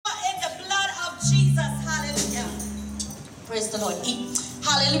Praise the Lord.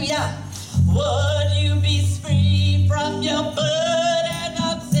 Hallelujah. Would you be free from your burden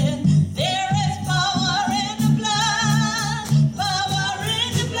of sin? There is power in the blood. Power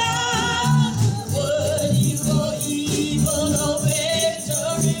in the blood. Would you go evil or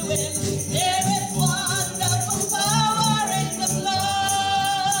victory win? There is wonderful power in the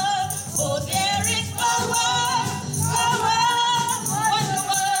blood. Oh, there is power.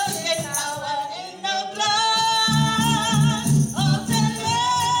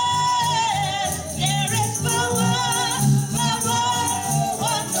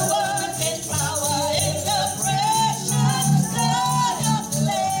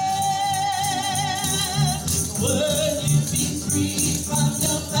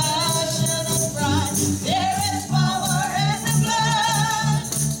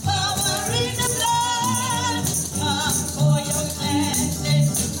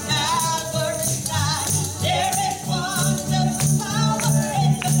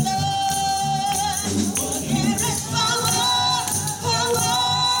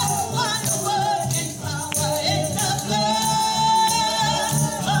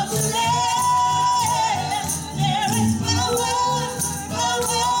 There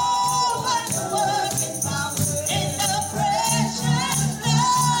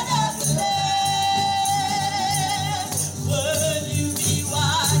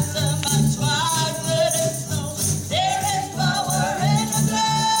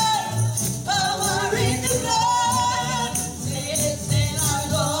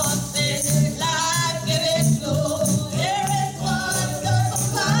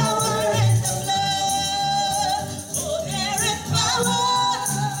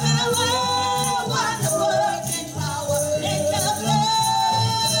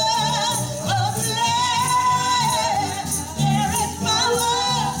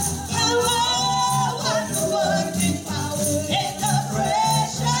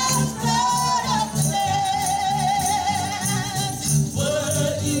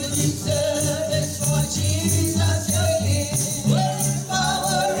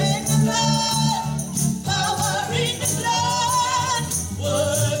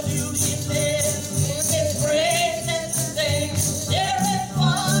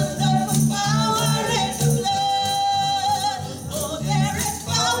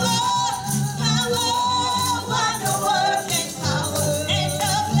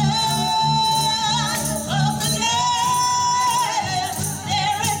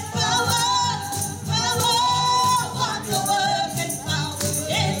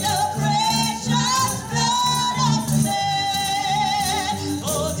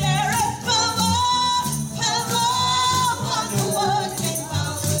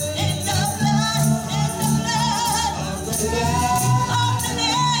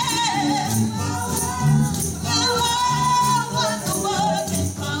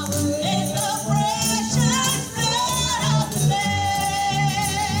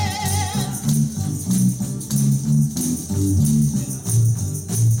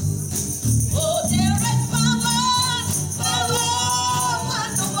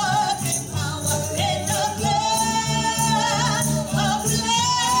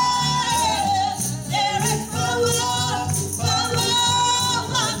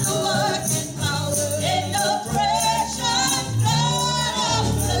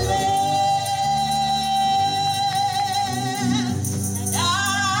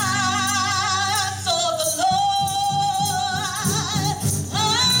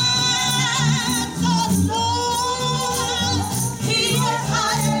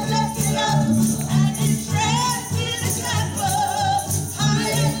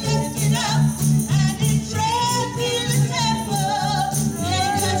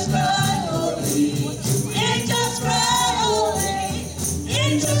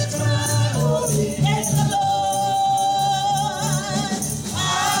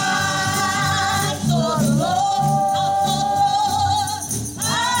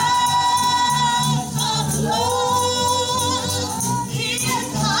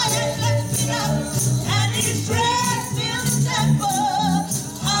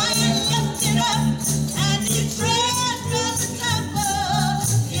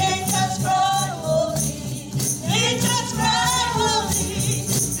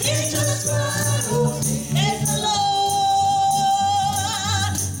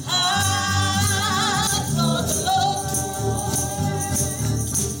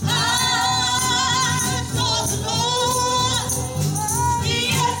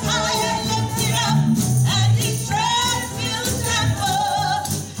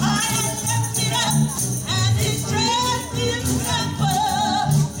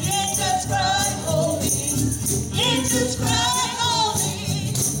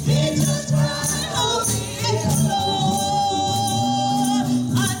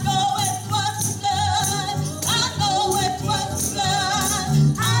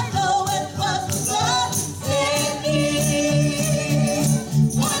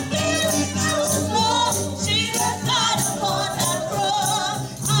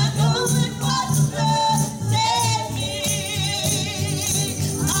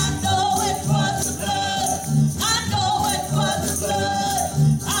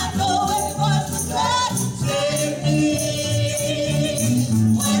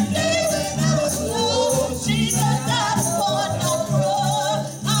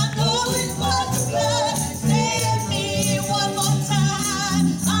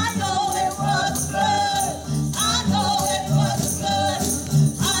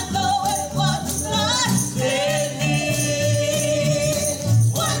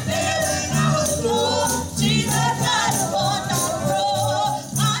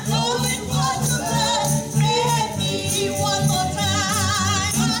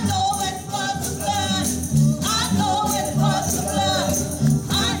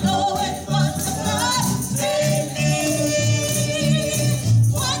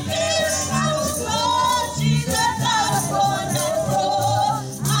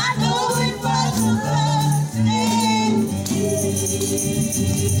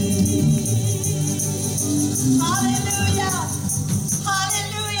Hallelujah.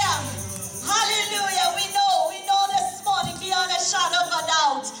 Hallelujah. Hallelujah. We know this morning, beyond a shadow of a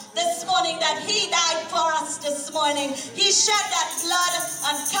doubt, this morning that He died for us this morning. He shed that blood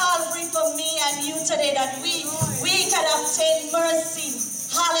on Calvary for me and you today, that we can obtain mercy.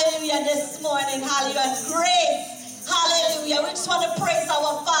 Hallelujah this morning. Hallelujah. And grace. Hallelujah. We just want to praise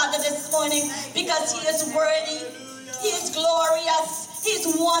our Father this morning because He is worthy. He is glorious. He's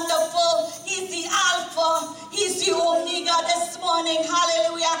wonderful. He's the Alpha. He's the Omega this morning.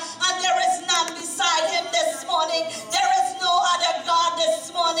 Hallelujah. And there is none beside Him this morning. There is no other God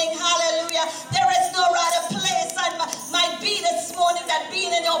this morning. Hallelujah. There is no other place I might be this morning than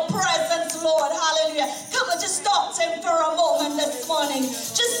being in your presence, Lord. Hallelujah. Come on, just talk to Him for a moment this morning.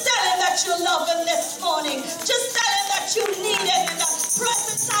 Just tell Him that you love Him this morning. Just tell Him that you need Him in the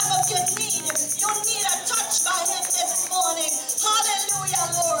present time of your need. You need a touch by Him this morning. Hallelujah,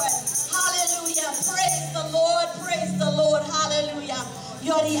 Lord. Hallelujah. Praise the Lord. Praise the Lord. Hallelujah.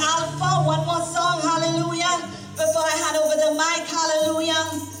 You're the Alpha. One more song. Hallelujah. Before I hand over the mic. Hallelujah.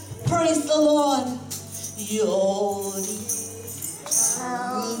 Praise the Lord. You're the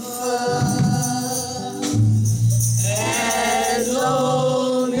Alpha and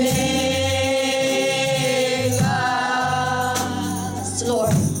Omega. Yes,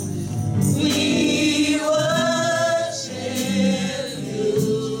 Lord. We worship you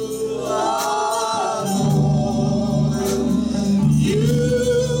alone.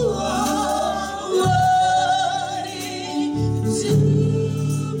 You are worthy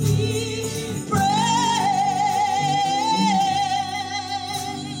to be praised.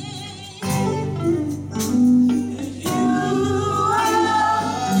 You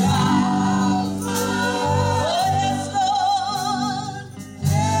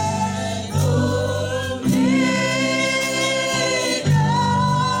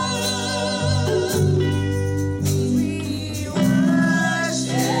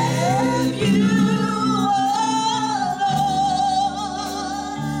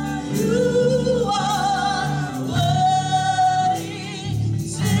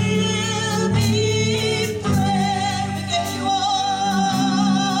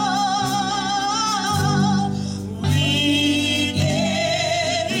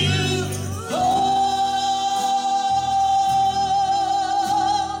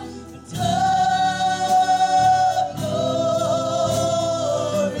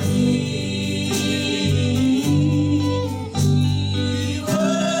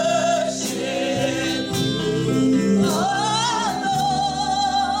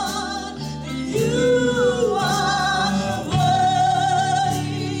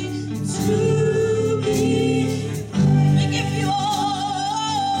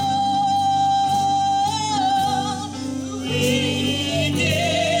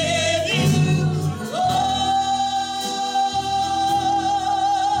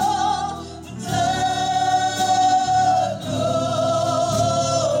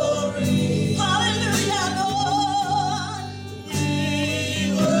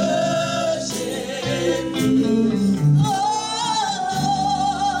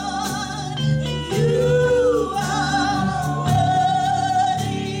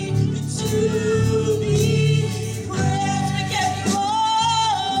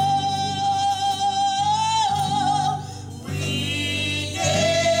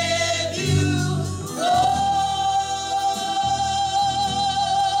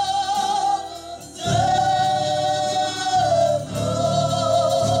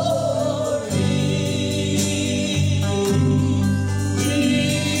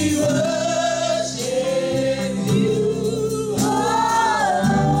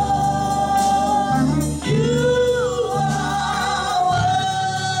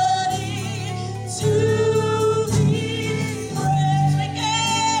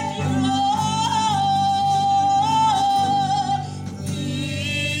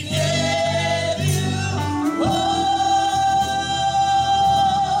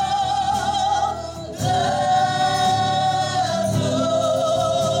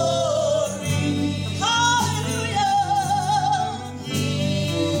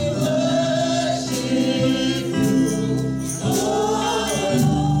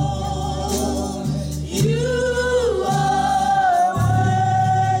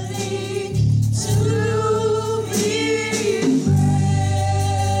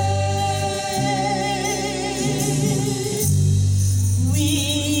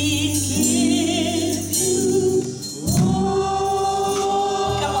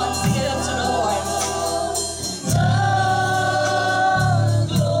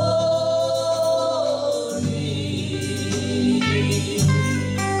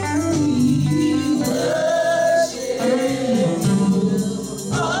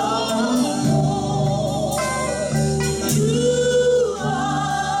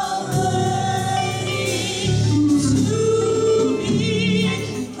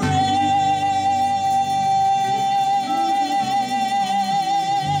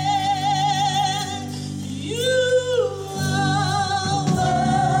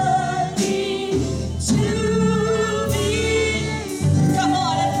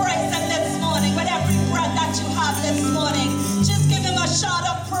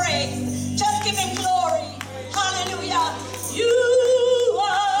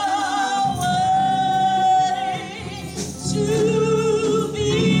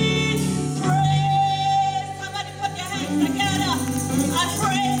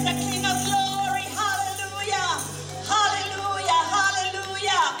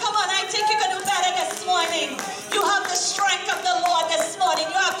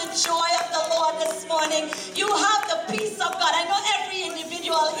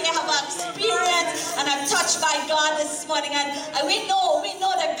touched by God this morning, and we know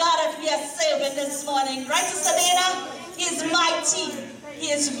the God that we are serving this morning. Right, Sister Dana? He is mighty.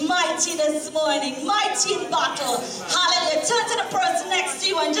 He is mighty this morning. Mighty in battle. Hallelujah. Turn to the person next to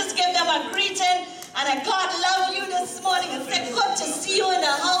you and just give them a greeting. And a God love you this morning and say, good to see you in the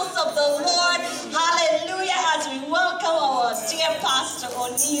house of the Lord. Hallelujah. As we welcome our dear Pastor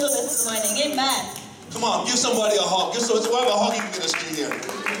O'Neill this morning. Amen. Come on, give somebody a hug. Give somebody a hug you can get us through here.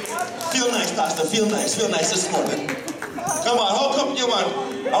 Feel nice, Pastor. Feel nice. Feel nice this morning. Come on, how come you,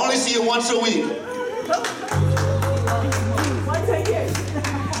 man? I only see you once a week.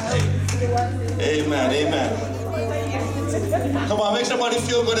 Amen, amen. Come on, make somebody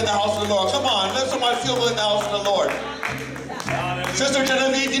feel good in the house of the Lord. Come on, let somebody feel good in the house of the Lord. Sister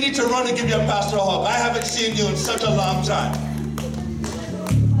Genevieve, you need to run and give your pastor a hug. I haven't seen you in such a long time.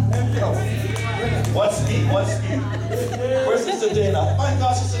 What's Steve? What's Steve? Where's Sister Dana? My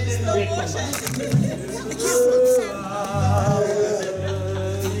God, Sister Dana.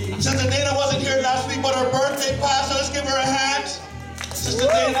 Sister Dana wasn't here last week, but her birthday passed, so let's give her a hand. Sister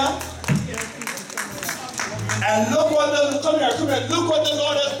Dana. And look what come here, look what the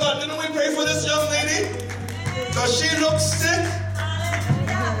Lord has done. Didn't we pray for this young lady? Does she look sick?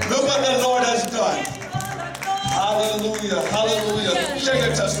 Look what the Lord has done. Hallelujah, hallelujah. Share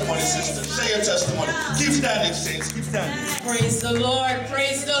your testimony, sister. Share your testimony. Keep standing, saints. Keep standing. Praise the Lord,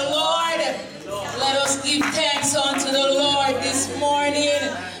 praise the Lord. Let us give thanks unto the Lord this morning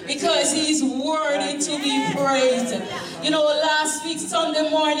because He's worthy to be praised. You know, last week, Sunday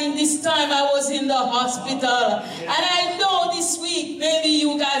morning, this time I was in the hospital. And I know this week, maybe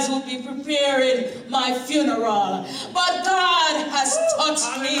you guys will be preparing my funeral. But God has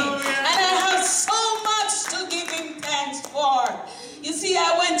touched me. And I have so much to give Him thanks for. You see,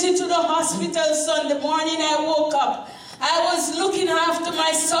 I went into the hospital Sunday morning. I woke up. I was looking after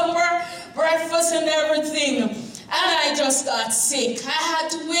my supper, breakfast and everything. And I just got sick. I had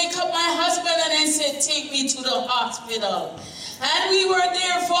to wake up my husband and I said, take me to the hospital. And we were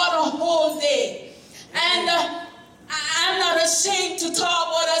there for the whole day. And I'm not ashamed to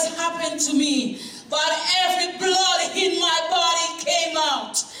talk what has happened to me. But every blood in my body came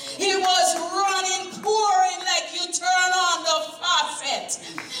out. It was running, pouring like you turn on the faucet.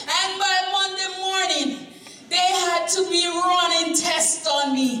 And by Monday morning, they had to be running tests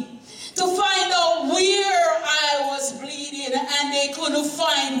on me to find out where I was bleeding, and they couldn't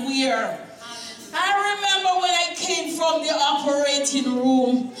find where. I remember when I came from the operating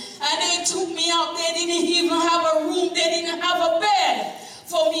room, and they took me out. They didn't even have a room. They didn't have a bed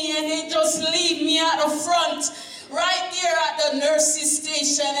for me, and they just leave me at the front, right there at the nurse's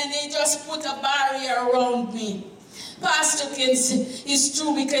station, and they just put a barrier around me. Pastor Kins is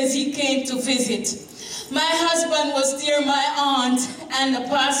true because he came to visit. My husband was there, my aunt, and the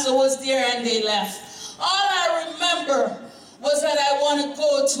pastor was there, and they left. All I remember was that I want to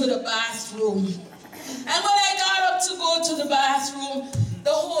go to the bathroom. And when I got up to go to the bathroom,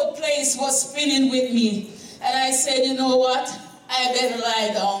 the whole place was spinning with me. And I said, you know what? I better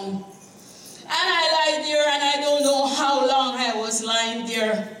lie down. And I lied there, and I don't know how long I was lying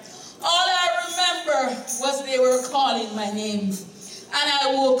there. All I remember was they were calling my name. And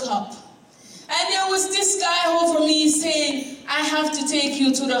I woke up. And there was this guy over me saying, I have to take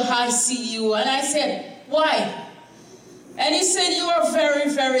you to the ICU. And I said, why? And he said, you are very,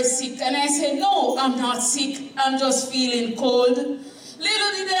 very sick. And I said, no, I'm not sick. I'm just feeling cold. Little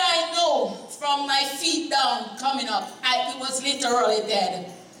did I know, from my feet down, coming up, I was literally dead.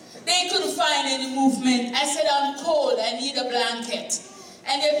 They couldn't find any movement. I said, I'm cold. I need a blanket.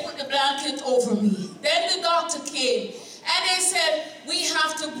 And they put the blanket over me. Then the doctor came. And they said, we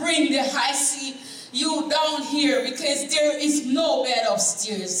have to bring the ICU down here because there is no bed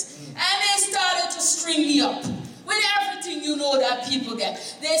upstairs. And they started to string me up with everything you know that people get.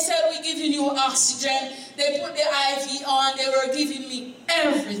 They said, we're giving you oxygen. They put the IV on. They were giving me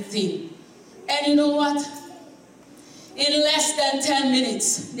everything. And you know what? In less than 10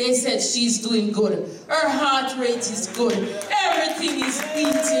 minutes, they said she's doing good. Her heart rate is good. Everything is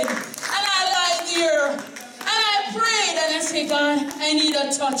beating. And I lied here. And I prayed and I said, God, I need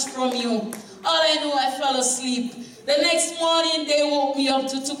a touch from you. All I know, I fell asleep. The next morning, they woke me up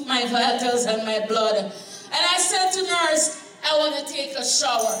to took my vitals and my blood. And I said to nurse, I want to take a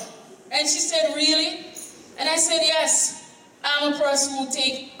shower. And she said, really? And I said, yes. I'm a person who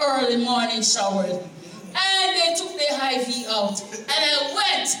take early morning showers. And they took the IV out. And I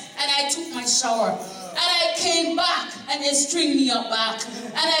went and I took my shower. And I came back and they string me up back.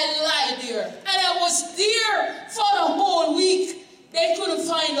 And I lied there. And I was there for the whole week. They couldn't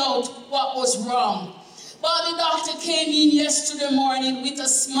find out what was wrong. But the doctor came in yesterday morning with a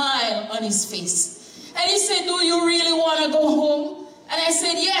smile on his face. And he said, do you really want to go home? And I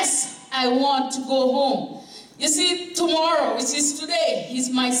said, yes, I want to go home. You see, tomorrow, which is today, is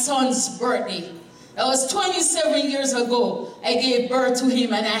my son's birthday. That was 27 years ago. I gave birth to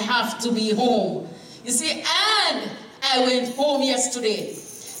him and I have to be home. You see, and I went home yesterday.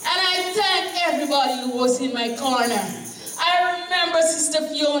 And I thank everybody who was in my corner. I remember Sister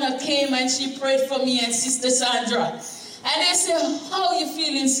Fiona came and she prayed for me and Sister Sandra. And they said, how are you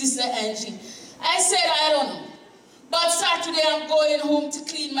feeling, Sister Angie? I said, I don't know. But Saturday I'm going home to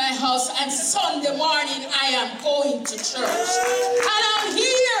clean my house, and Sunday morning I am going to church. And I'm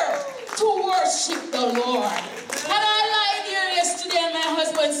here to worship the Lord. And I lied here yesterday and my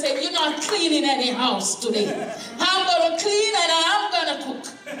husband said, you're not cleaning any house today. I'm going to clean and I'm going to cook.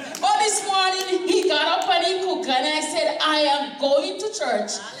 But this morning he got up and he cooked, and I said, I am going to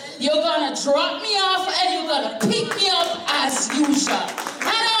church. You're going to drop me off and you're going to pick me up as usual.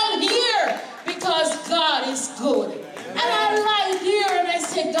 And I'm here because God is good. And I lied here and I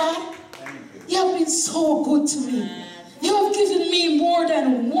said, God, you have been so good to me. You have given me more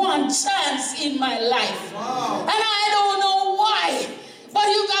than one chance in my life. And I don't know why, but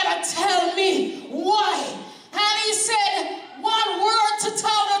you got to tell me why. And he said, one word to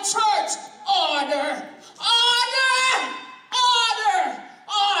tell the church, order, order, order,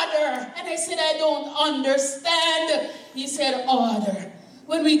 order. And I said, I don't understand. He said, order.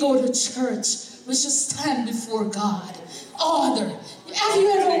 When we go to church, we should stand before God. Order. Have you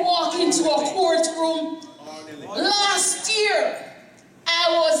ever walked into a courtroom? Last year, I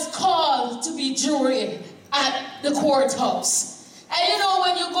was called to be jury at the courthouse. And you know,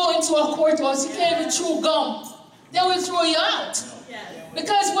 when you go into a courthouse, you can't even chew gum. They will throw you out.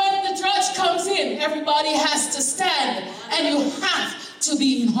 Because when the judge comes in, everybody has to stand, and you have to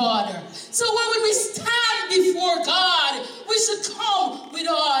be in order. So when we stand before God, we should come with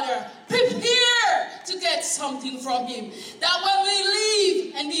order. Prepare to get something from him. That when we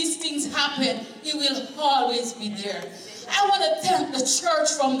leave and these things happen, he will always be there. I want to thank the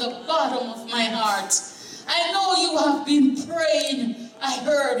church from the bottom of my heart. I know you have been praying. I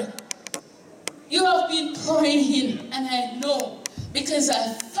heard. You have been praying, and I know because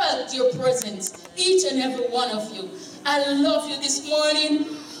I felt your presence, each and every one of you. I love you this morning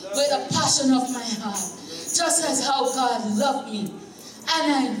with the passion of my heart, just as how God loved me.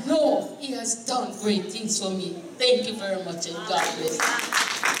 And I know he has done great things for me. Thank you very much, and God bless you.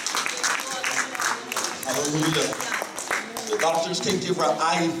 Hallelujah. The doctors can give her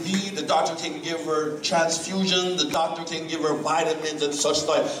IV, the doctor can give her transfusion, the doctor can give her vitamins and such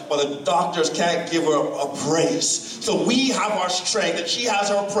like, but the doctors can't give her a praise. So we have our strength and she has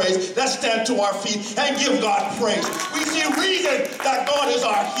her praise. Let's stand to our feet and give God praise. We see reason that God is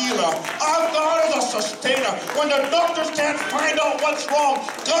our healer. Our God is a sustainer. When the doctors can't find out what's wrong,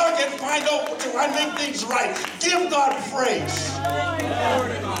 God can find out and make things right. Give God praise.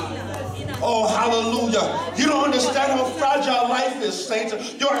 Oh, hallelujah. You don't understand how fragile life is, saints.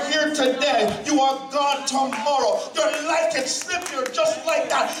 You're here today. You are gone tomorrow. Your life can slip here just like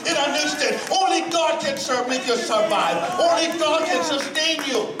that in an instant. Only God can make you survive. Only God can sustain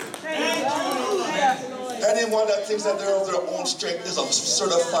you. Anyone that thinks that they're of their own strength is a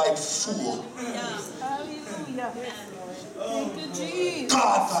certified fool.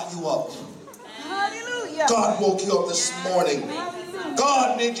 God got you up. God woke you up this morning.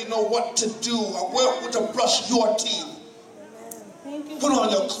 God made you know what to do, or where to brush your teeth. Put on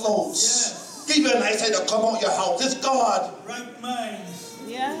your clothes. Give you a nice day to come out your house. It's God.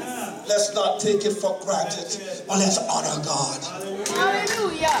 Let's not take it for granted, but let's honor God.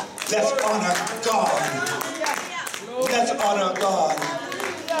 Hallelujah. Let's honor God. Let's honor God.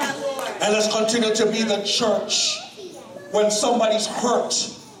 And let's continue to be the church. When somebody's hurt,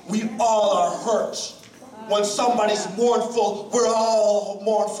 we all are hurt. When somebody's mournful, we're all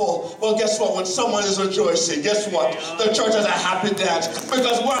mournful. Well, guess what? When someone is rejoicing, guess what? The church has a happy dance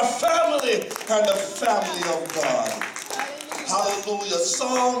because we're a family and the family of God. Hallelujah.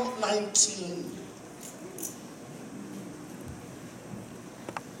 Psalm 19.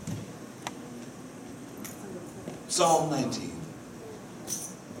 Psalm 19.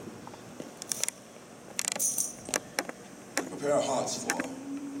 Prepare our hearts for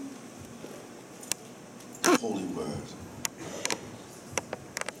the holy word.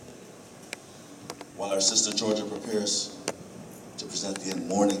 While our sister Georgia prepares to present the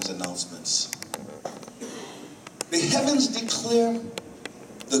morning's announcements, the heavens declare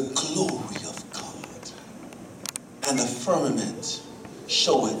the glory of God, and the firmament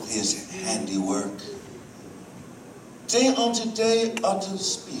showeth his handiwork. Day unto day unto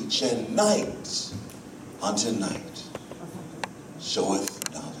speech, and night unto night showeth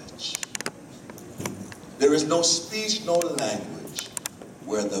knowledge. There is no speech, no language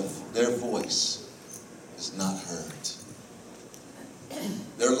where their voice is not heard.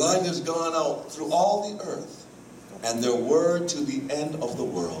 Their line has gone out through all the earth, and their word to the end of the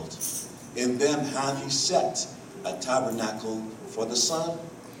world. In them hath he set a tabernacle for the sun,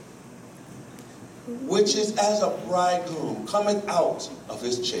 which is as a bridegroom cometh out of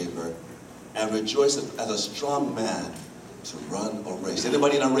his chamber, and rejoiceth as a strong man to run a race.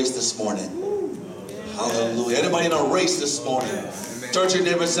 Anybody in a race this morning? Hallelujah. Anybody in a race this morning? Turn to your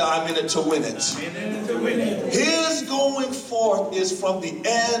neighbor and say, I'm in it to win it. His going forth is from the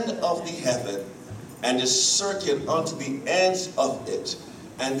end of the heaven, and is circuit unto the ends of it,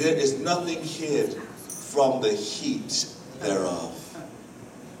 and there is nothing hid from the heat thereof.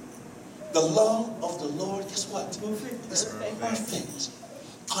 The law of the Lord, guess what? Is perfect,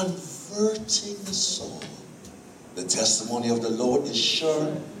 converting the soul. The testimony of the Lord is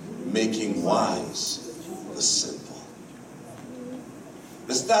sure, making wise the simple.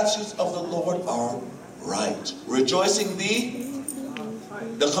 The statutes of the Lord are right, rejoicing thee.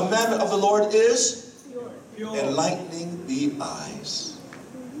 The commandment of the Lord is enlightening the eyes.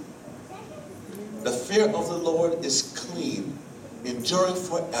 The fear of the Lord is clean, enduring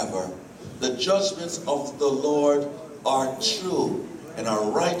forever. The judgments of the Lord are true and are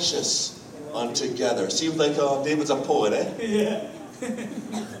righteous altogether. Seems like David's a poet, eh? Yeah.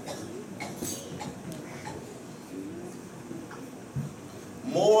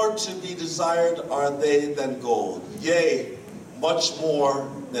 More to be desired are they than gold, yea, much more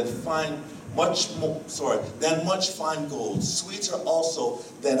than much fine gold, sweeter also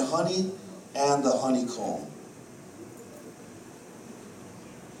than honey and the honeycomb.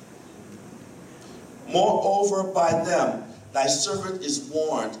 Moreover, by them thy servant is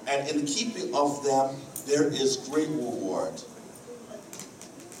warned, and in the keeping of them there is great reward.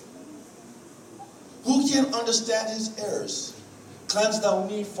 Who can understand his errors? Cleanse thou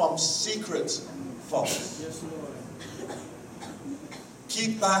me from secret faults. Yes, Lord.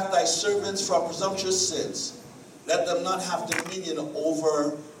 Keep back thy servants from presumptuous sins. Let them not have dominion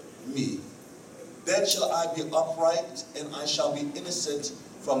over me. Then shall I be upright, and I shall be innocent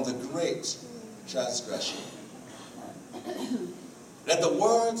from the great transgression. Let the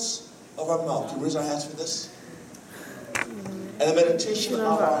words of our mouth, can we raise our hands for this? And the meditation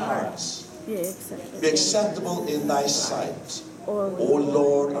of our hearts be acceptable in thy sight, O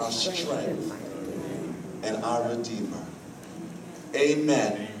Lord, our strength and our Redeemer.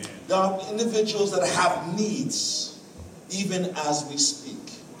 Amen. There are individuals that have needs, even as we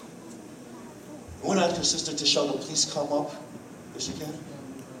speak. I want to ask your sister Tisha to please come up, if she can.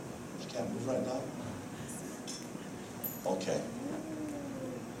 She can't move right now. Okay.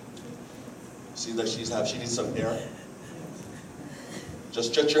 See that she needs some air.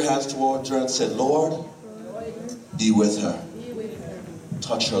 Just stretch your hands towards her and say, Lord, be with her.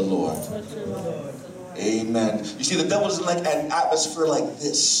 Touch her, Lord. Amen. You see, the devil doesn't like an atmosphere like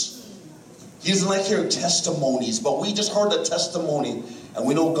this. He doesn't like hearing testimonies, but we just heard the testimony, and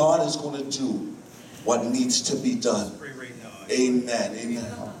we know God is going to do what needs to be done. Amen.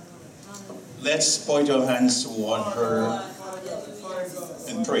 Amen. Let's point our hands toward her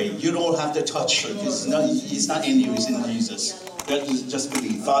and pray. You don't have to touch her. He's not in you, he's in Jesus. Just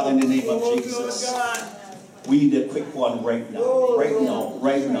believe. Father, in the name of Jesus, we need a quick one right now. Right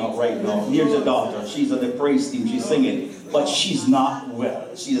now. Here's a daughter. She's on the praise team. She's singing. But she's not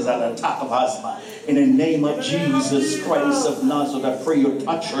well. She is at an attack of asthma. In the name of Jesus Christ of Nazareth, I pray you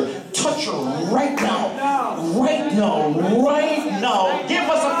touch her. Touch her right now. Right now. Right now. Give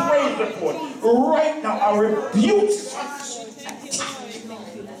us a praise report. Right now. I rebuke.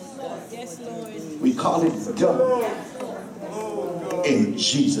 We call it done. In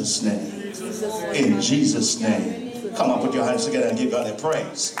Jesus' name. In Jesus' name. Come on, put your hands together and give God a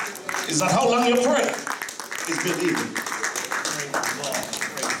praise. It's not how long you pray. It's believing.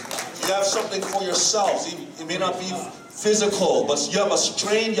 You have something for yourselves. It may not be physical, but you have a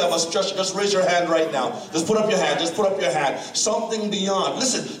strain, you have a stress. Just raise your hand right now. Just put up your hand. Just put up your hand. Something beyond.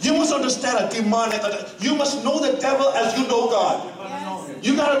 Listen, you must understand a demonic. You must know the devil as you know God.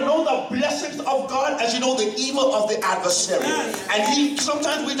 You got to know the blessings of God as you know the evil of the adversary. And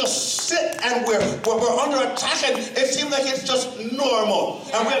sometimes we just sit and we're under attack, and it seems like it's just normal.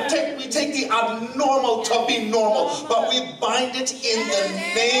 And we take the abnormal to be normal, but we bind it in the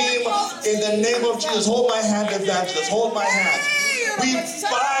name of Jesus. Hold my hand, evangelist. Hold my hand. We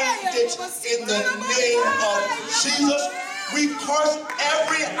bind it in the name of Jesus. We curse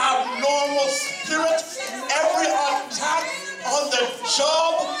every abnormal spirit, every attack on the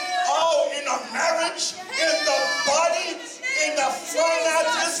job, in a marriage, in the body, in the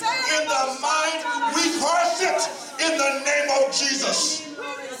finances, in the mind. We curse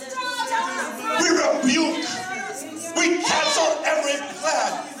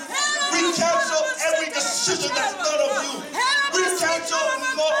decision that's not of you. We cancel,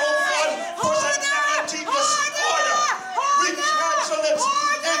 Lord, oh God, personality disorder. We cancel it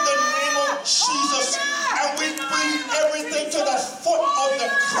in the name of Jesus. And we bring everything to the foot of the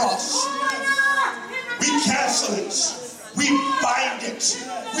cross. We cancel it. We bind it.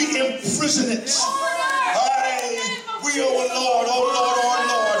 We imprison it. We, oh Lord, oh Lord, oh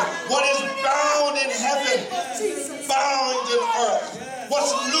Lord, what is bound in heaven, bound in earth.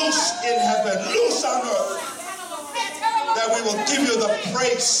 What's loose in heaven, loose on earth. That we will give you the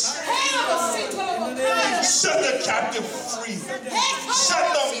praise. Set the captive free. Set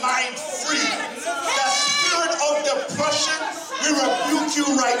the mind free. That spirit of depression, we rebuke you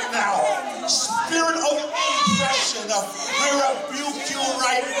right now. Spirit of oppression, we rebuke you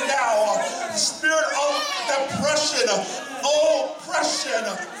right now. Spirit of depression, oppression,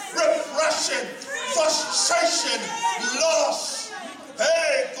 repression, frustration, loss.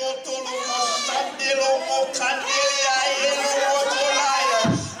 Hey, we go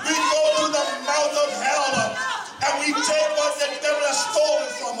to the mouth of hell and we take what the devil has stolen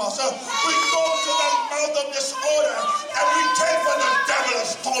from us. We go to the mouth of disorder and we take what the devil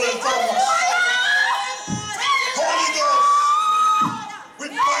has stolen from us. Holy Ghost, we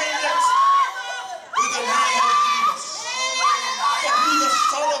bind it in the name of Jesus. For who the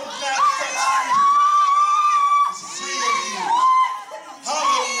Son of Man sets free is free indeed.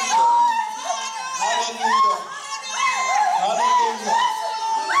 Hallelujah. Hallelujah. Hallelujah.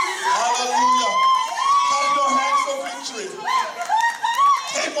 Hallelujah. Clap your hands for victory.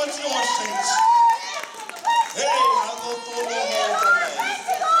 Take what's yours, saints. Hey, I'll go through the whole.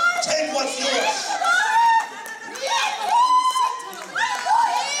 Take what's yours.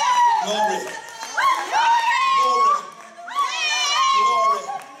 Glory. Glory.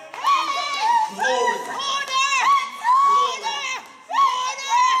 Glory. Glory.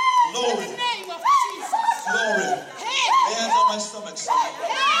 Glory. Glory. Hands on my stomach.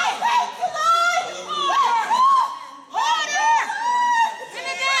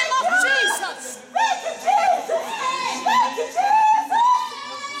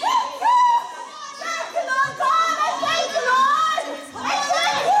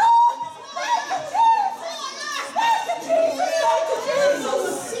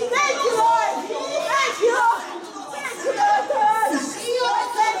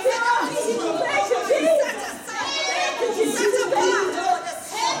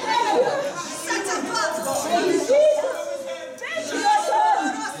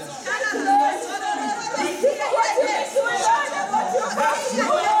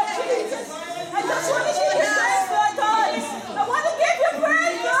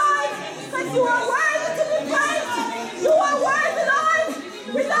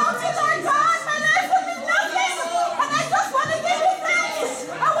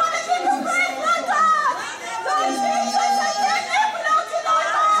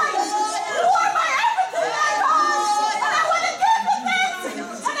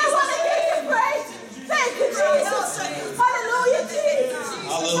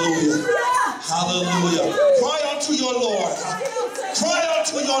 Hallelujah. Cry unto your Lord. Cry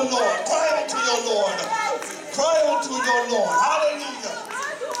unto your Lord. Cry unto your Lord. Cry unto your Lord. Hallelujah.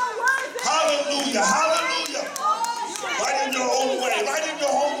 Hallelujah. Hallelujah.